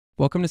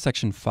Welcome to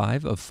section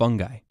 5 of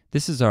fungi.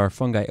 This is our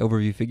fungi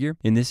overview figure.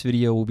 In this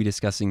video, we'll be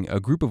discussing a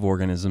group of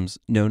organisms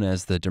known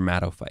as the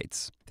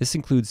dermatophytes. This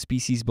includes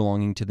species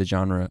belonging to the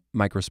genre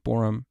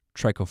Microsporum,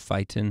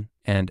 Trichophyton,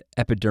 and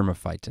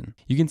Epidermophyton.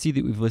 You can see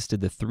that we've listed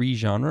the three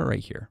genera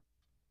right here.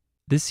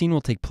 This scene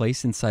will take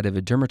place inside of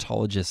a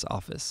dermatologist's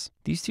office.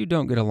 These two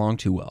don't get along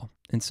too well,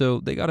 and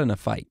so they got in a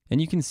fight. And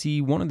you can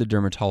see one of the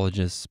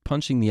dermatologists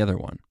punching the other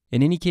one.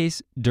 In any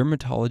case,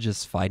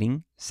 dermatologists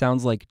fighting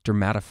sounds like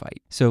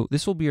dermatophyte, so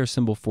this will be our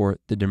symbol for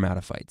the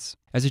dermatophytes.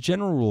 As a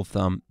general rule of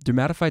thumb,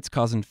 dermatophytes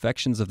cause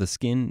infections of the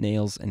skin,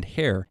 nails, and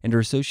hair and are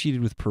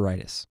associated with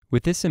pruritus.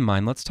 With this in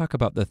mind, let's talk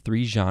about the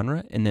three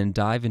genera and then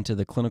dive into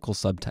the clinical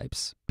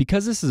subtypes.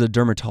 Because this is a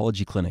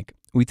dermatology clinic,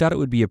 we thought it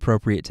would be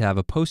appropriate to have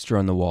a poster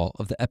on the wall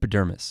of the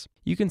epidermis.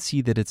 You can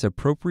see that it's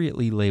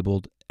appropriately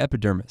labeled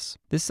epidermis.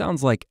 This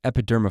sounds like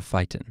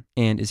Epidermophyton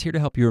and is here to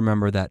help you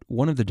remember that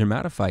one of the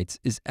dermatophytes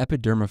is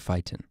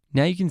Epidermophyton.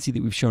 Now you can see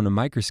that we've shown a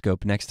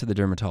microscope next to the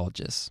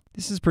dermatologist.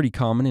 This is pretty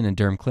common in a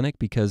derm clinic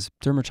because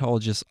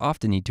dermatologists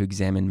often need to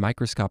examine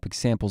microscopic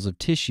samples of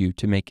tissue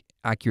to make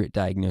accurate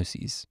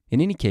diagnoses.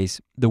 In any case,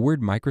 the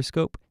word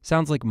microscope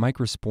sounds like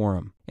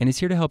Microsporum and is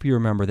here to help you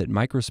remember that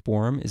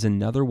Microsporum is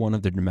another one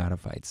of the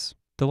dermatophytes.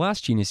 The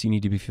last genus you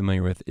need to be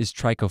familiar with is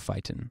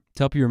Trichophyton. To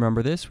help you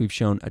remember this, we've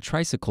shown a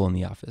tricycle in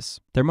the office.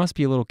 There must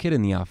be a little kid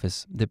in the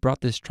office that brought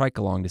this trike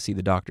along to see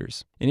the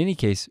doctors. In any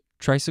case,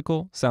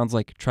 tricycle sounds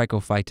like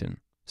Trichophyton.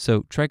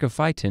 So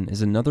Trichophyton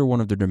is another one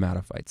of the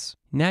dermatophytes.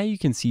 Now you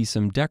can see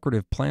some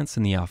decorative plants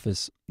in the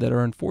office that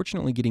are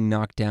unfortunately getting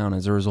knocked down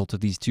as a result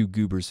of these two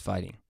goobers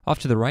fighting. Off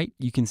to the right,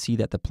 you can see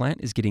that the plant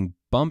is getting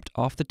bumped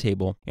off the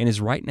table and is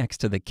right next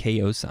to the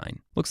KO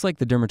sign. Looks like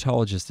the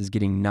dermatologist is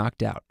getting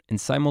knocked out and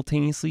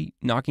simultaneously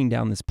knocking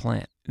down this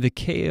plant. The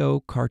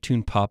KO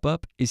cartoon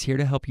pop-up is here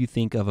to help you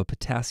think of a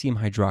potassium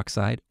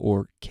hydroxide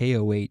or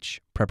KOH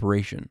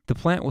preparation. The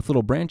plant with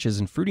little branches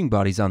and fruiting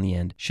bodies on the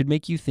end should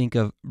make you think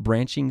of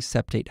branching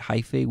septate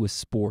hyphae with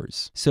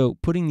spores. So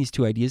putting these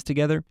two ideas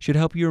together should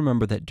help you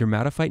remember that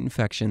dermatophyte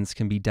infections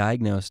can be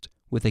diagnosed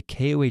with a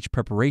KOH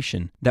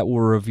preparation that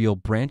will reveal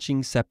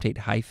branching septate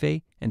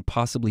hyphae and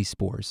possibly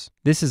spores.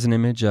 This is an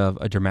image of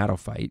a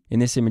dermatophyte. In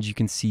this image, you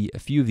can see a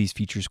few of these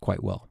features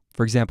quite well.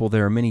 For example,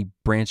 there are many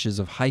branches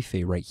of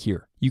hyphae right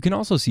here. You can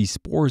also see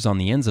spores on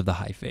the ends of the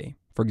hyphae,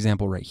 for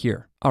example, right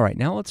here. All right,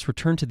 now let's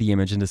return to the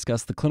image and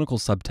discuss the clinical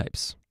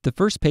subtypes. The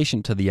first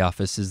patient to the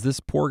office is this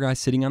poor guy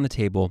sitting on the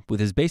table with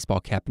his baseball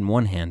cap in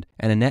one hand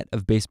and a net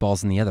of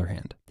baseballs in the other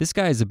hand. This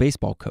guy is a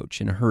baseball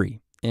coach in a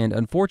hurry, and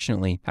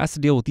unfortunately has to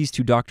deal with these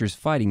two doctors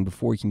fighting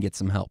before he can get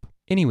some help.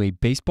 Anyway,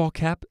 baseball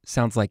cap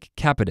sounds like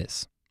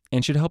capitis,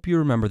 and should help you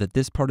remember that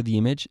this part of the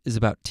image is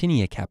about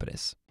Tinea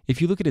capitis.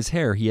 If you look at his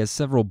hair, he has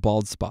several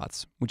bald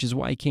spots, which is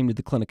why he came to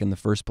the clinic in the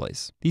first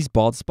place. These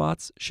bald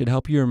spots should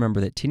help you remember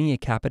that Tinea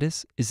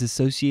capitis is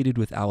associated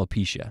with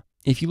alopecia.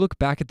 If you look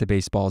back at the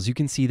baseballs, you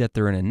can see that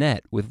they're in a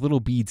net with little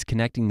beads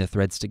connecting the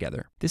threads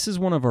together. This is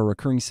one of our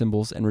recurring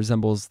symbols and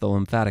resembles the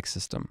lymphatic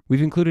system.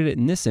 We've included it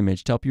in this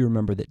image to help you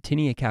remember that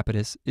Tinea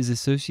capitis is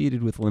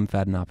associated with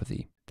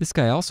lymphadenopathy. This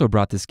guy also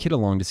brought this kid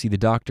along to see the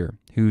doctor,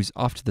 who's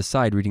off to the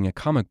side reading a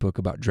comic book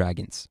about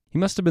dragons. He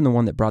must have been the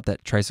one that brought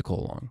that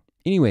tricycle along.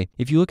 Anyway,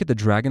 if you look at the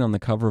dragon on the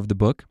cover of the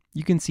book,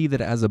 you can see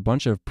that it has a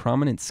bunch of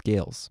prominent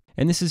scales.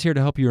 And this is here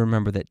to help you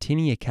remember that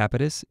Tinea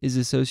capitis is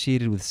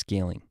associated with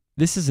scaling.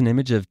 This is an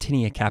image of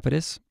Tinea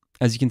capitis.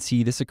 As you can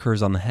see, this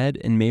occurs on the head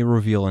and may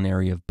reveal an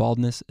area of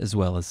baldness as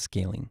well as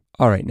scaling.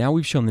 All right, now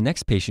we've shown the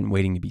next patient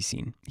waiting to be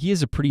seen. He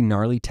has a pretty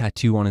gnarly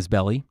tattoo on his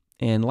belly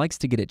and likes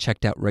to get it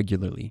checked out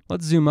regularly.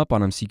 Let's zoom up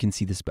on him so you can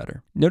see this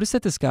better. Notice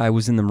that this guy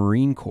was in the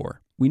Marine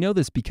Corps. We know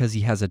this because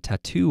he has a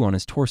tattoo on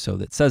his torso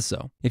that says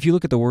so. If you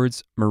look at the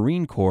words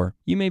Marine Corps,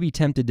 you may be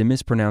tempted to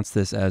mispronounce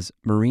this as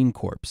Marine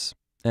Corps,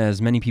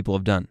 as many people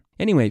have done.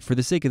 Anyway, for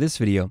the sake of this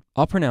video,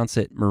 I'll pronounce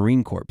it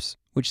Marine Corps,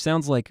 which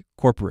sounds like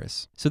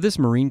corporus. So this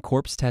Marine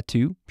Corps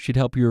tattoo should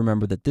help you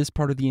remember that this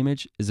part of the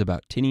image is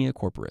about Tinea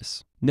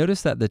corporis.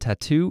 Notice that the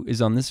tattoo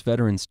is on this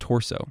veteran's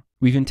torso.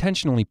 We've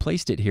intentionally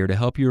placed it here to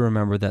help you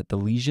remember that the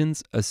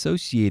lesions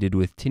associated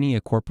with Tinea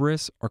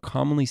corporis are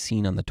commonly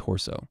seen on the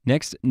torso.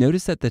 Next,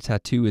 notice that the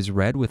tattoo is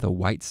red with a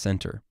white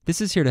center.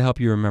 This is here to help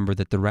you remember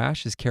that the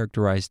rash is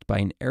characterized by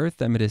an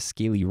erythematous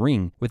scaly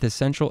ring with a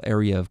central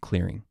area of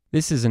clearing.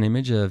 This is an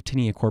image of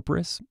Tinea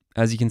corporis.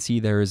 As you can see,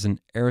 there is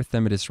an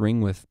erythematous ring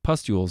with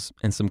pustules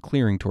and some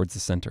clearing towards the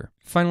center.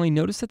 Finally,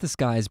 notice that this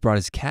guy has brought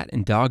his cat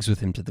and dogs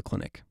with him to the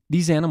clinic.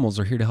 These animals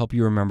are here to help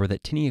you remember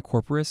that Tinea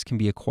corporis can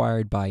be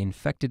acquired by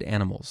infected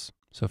animals.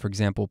 So for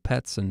example,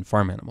 pets and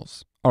farm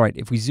animals. All right,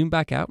 if we zoom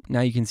back out, now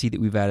you can see that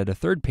we've added a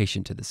third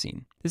patient to the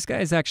scene. This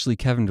guy is actually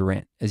Kevin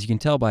Durant, as you can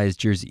tell by his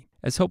jersey.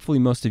 As hopefully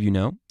most of you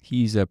know,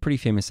 he's a pretty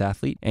famous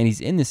athlete, and he's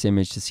in this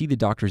image to see the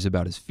doctors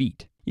about his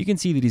feet. You can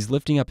see that he's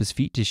lifting up his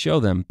feet to show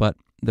them, but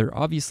they're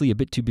obviously a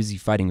bit too busy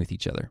fighting with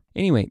each other.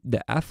 Anyway,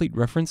 the athlete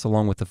reference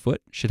along with the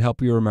foot should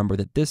help you remember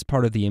that this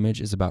part of the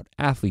image is about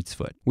athlete's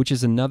foot, which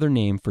is another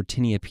name for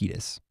Tinea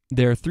pedis.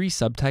 There are three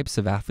subtypes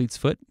of athlete's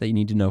foot that you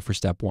need to know for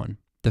step 1.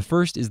 The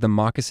first is the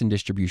moccasin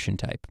distribution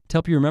type. To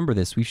help you remember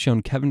this, we've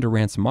shown Kevin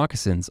Durant's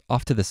moccasins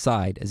off to the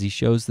side as he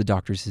shows the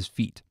doctors his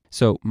feet.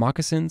 So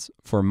moccasins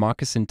for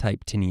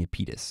moccasin-type tinea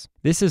pedis.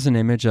 This is an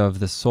image of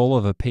the sole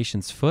of a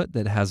patient's foot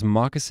that has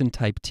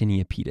moccasin-type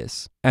tinea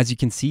pedis. As you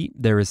can see,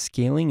 there is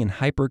scaling and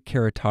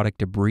hyperkeratotic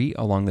debris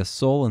along the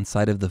sole and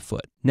side of the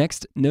foot.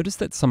 Next, notice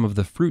that some of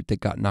the fruit that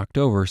got knocked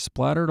over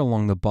splattered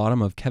along the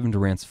bottom of Kevin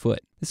Durant's foot.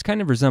 This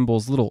kind of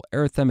resembles little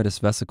erythematous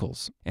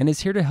vesicles, and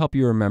is here to help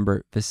you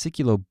remember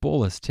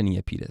vesiculobolus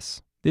tinea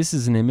pedis. This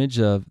is an image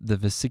of the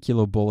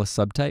vesiculobolus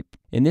subtype.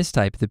 In this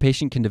type, the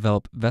patient can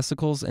develop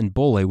vesicles and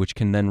bullae which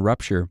can then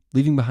rupture,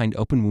 leaving behind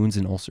open wounds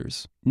and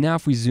ulcers. Now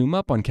if we zoom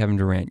up on Kevin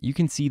Durant, you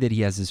can see that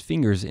he has his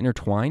fingers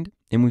intertwined,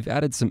 and we've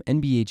added some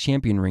NBA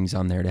champion rings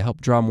on there to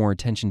help draw more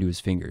attention to his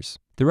fingers.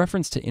 The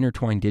reference to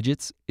intertwined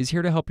digits is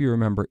here to help you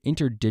remember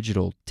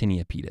interdigital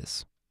tinea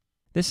pedis.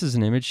 This is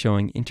an image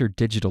showing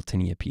interdigital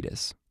tinea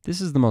pedis.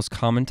 This is the most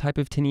common type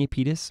of tinea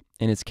pedis,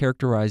 and it's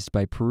characterized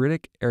by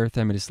pruritic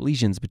erythematous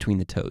lesions between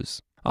the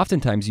toes.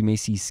 Oftentimes, you may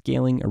see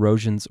scaling,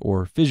 erosions,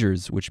 or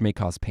fissures, which may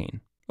cause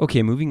pain.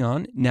 Okay, moving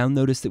on. Now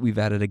notice that we've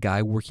added a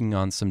guy working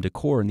on some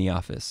decor in the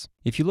office.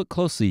 If you look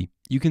closely,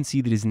 you can see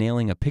that he's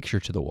nailing a picture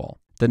to the wall.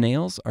 The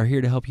nails are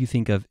here to help you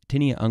think of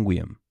tinea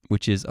unguium,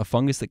 which is a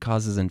fungus that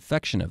causes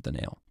infection of the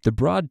nail. The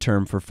broad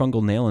term for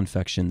fungal nail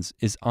infections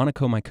is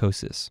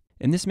onychomycosis,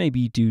 and this may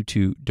be due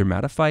to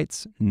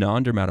dermatophytes,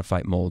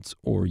 non-dermatophyte molds,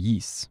 or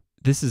yeasts.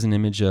 This is an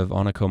image of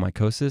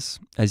onychomycosis.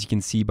 As you can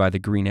see by the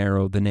green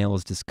arrow, the nail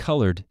is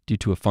discolored due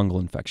to a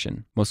fungal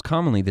infection. Most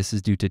commonly, this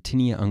is due to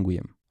tinea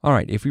unguium.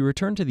 Alright, if we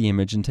return to the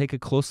image and take a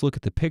close look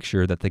at the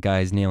picture that the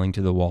guy is nailing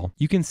to the wall,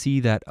 you can see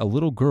that a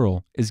little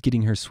girl is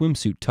getting her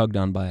swimsuit tugged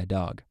on by a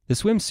dog. The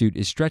swimsuit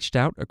is stretched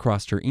out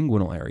across her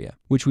inguinal area,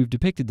 which we've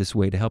depicted this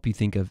way to help you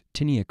think of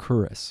tinea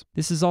cruris.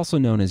 This is also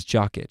known as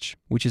jock itch,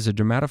 which is a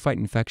dermatophyte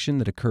infection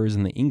that occurs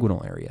in the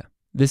inguinal area.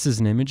 This is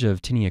an image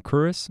of tinea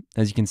cruris.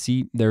 As you can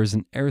see, there is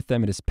an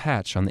erythematous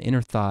patch on the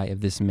inner thigh of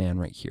this man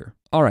right here.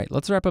 Alright,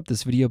 let's wrap up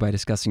this video by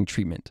discussing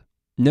treatment.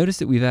 Notice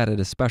that we've added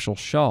a special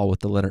shawl with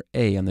the letter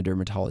A on the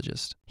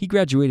dermatologist. He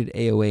graduated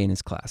AOA in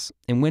his class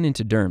and went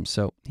into derm,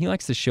 so he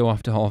likes to show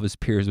off to all of his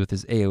peers with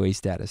his AOA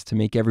status to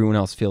make everyone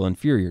else feel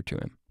inferior to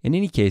him. In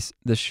any case,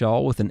 the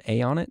shawl with an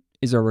A on it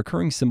is our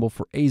recurring symbol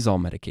for azole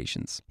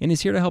medications, and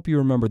is here to help you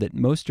remember that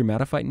most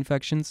dermatophyte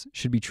infections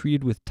should be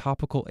treated with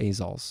topical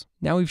azoles.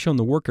 Now we've shown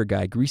the worker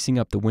guy greasing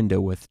up the window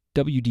with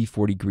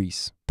WD-40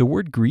 grease. The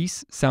word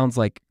grease sounds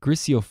like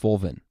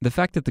griseofulvin. The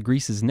fact that the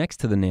grease is next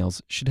to the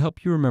nails should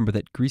help you remember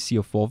that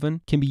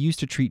griseofulvin can be used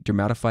to treat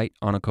dermatophyte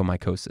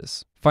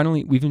onychomycosis.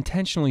 Finally, we've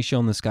intentionally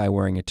shown this guy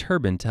wearing a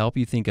turban to help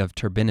you think of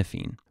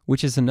terbinafine,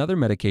 which is another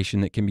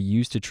medication that can be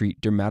used to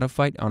treat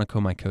dermatophyte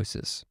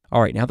onychomycosis.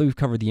 Alright, now that we've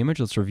covered the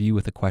image, let's review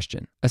with a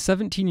question. A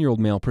 17-year-old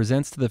male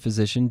presents to the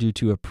physician due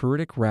to a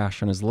pruritic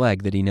rash on his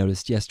leg that he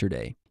noticed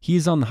yesterday. He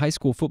is on the high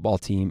school football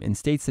team and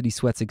states that he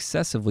sweats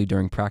excessively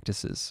during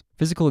practices.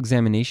 Physical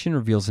examination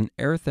reveals an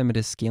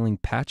erythematous scaling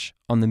patch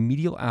on the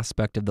medial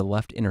aspect of the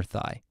left inner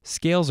thigh.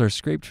 Scales are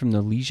scraped from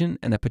the lesion,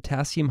 and a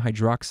potassium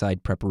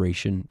hydroxide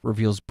preparation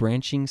reveals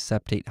branching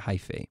septate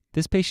hyphae.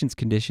 This patient's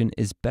condition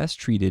is best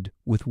treated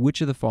with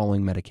which of the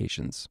following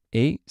medications?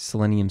 A.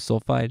 Selenium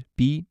sulfide,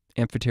 B.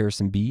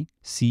 Amphotericin B,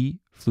 C.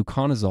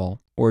 Fluconazole,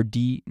 or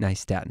D.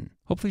 Nystatin.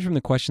 Hopefully from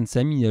the question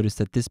stem you notice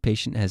that this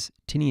patient has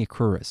tinea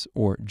cruris,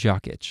 or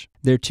jock itch.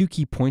 There are two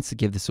key points that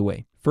give this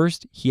away.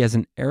 First, he has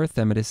an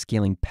erythematous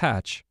scaling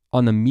patch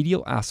on the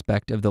medial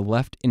aspect of the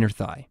left inner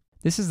thigh.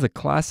 This is the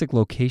classic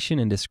location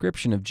and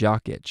description of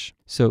jock itch,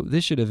 so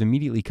this should have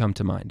immediately come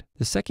to mind.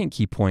 The second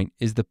key point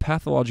is the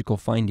pathological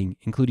finding,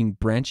 including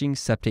branching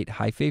septate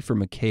hyphae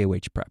from a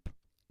KOH prep.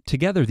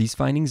 Together, these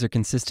findings are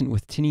consistent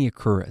with tinea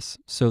cruris,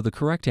 so the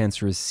correct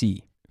answer is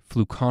C,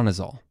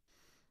 fluconazole.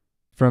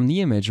 From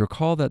the image,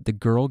 recall that the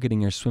girl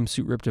getting her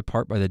swimsuit ripped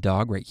apart by the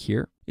dog right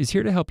here is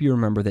here to help you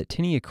remember that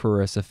tinea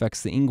cruris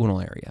affects the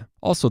inguinal area.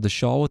 Also, the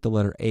shawl with the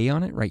letter A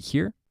on it right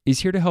here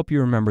is here to help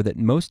you remember that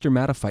most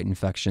dermatophyte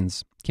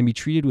infections can be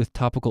treated with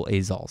topical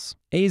azoles.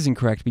 A is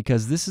incorrect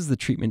because this is the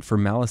treatment for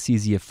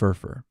Malassezia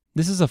furfur.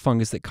 This is a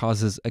fungus that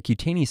causes a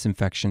cutaneous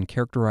infection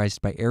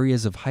characterized by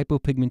areas of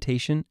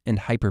hypopigmentation and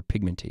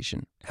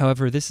hyperpigmentation.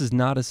 However, this is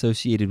not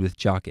associated with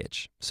jock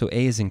itch, so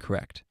A is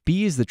incorrect.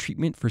 B is the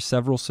treatment for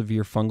several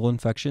severe fungal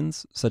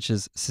infections, such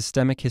as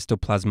systemic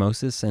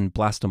histoplasmosis and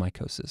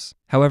blastomycosis.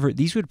 However,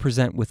 these would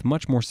present with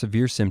much more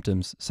severe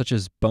symptoms, such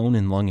as bone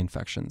and lung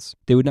infections.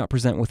 They would not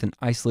present with an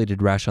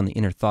isolated rash on the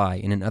inner thigh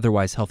in an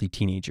otherwise healthy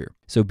teenager,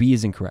 so B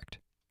is incorrect.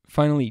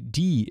 Finally,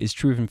 D is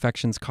true of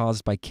infections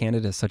caused by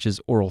candida such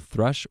as oral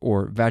thrush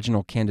or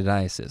vaginal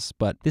candidiasis,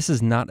 but this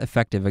is not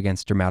effective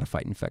against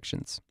dermatophyte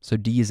infections, so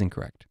D is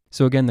incorrect.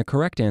 So again, the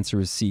correct answer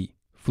is C,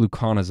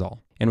 fluconazole.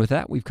 And with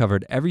that, we've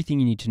covered everything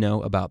you need to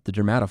know about the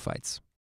dermatophytes.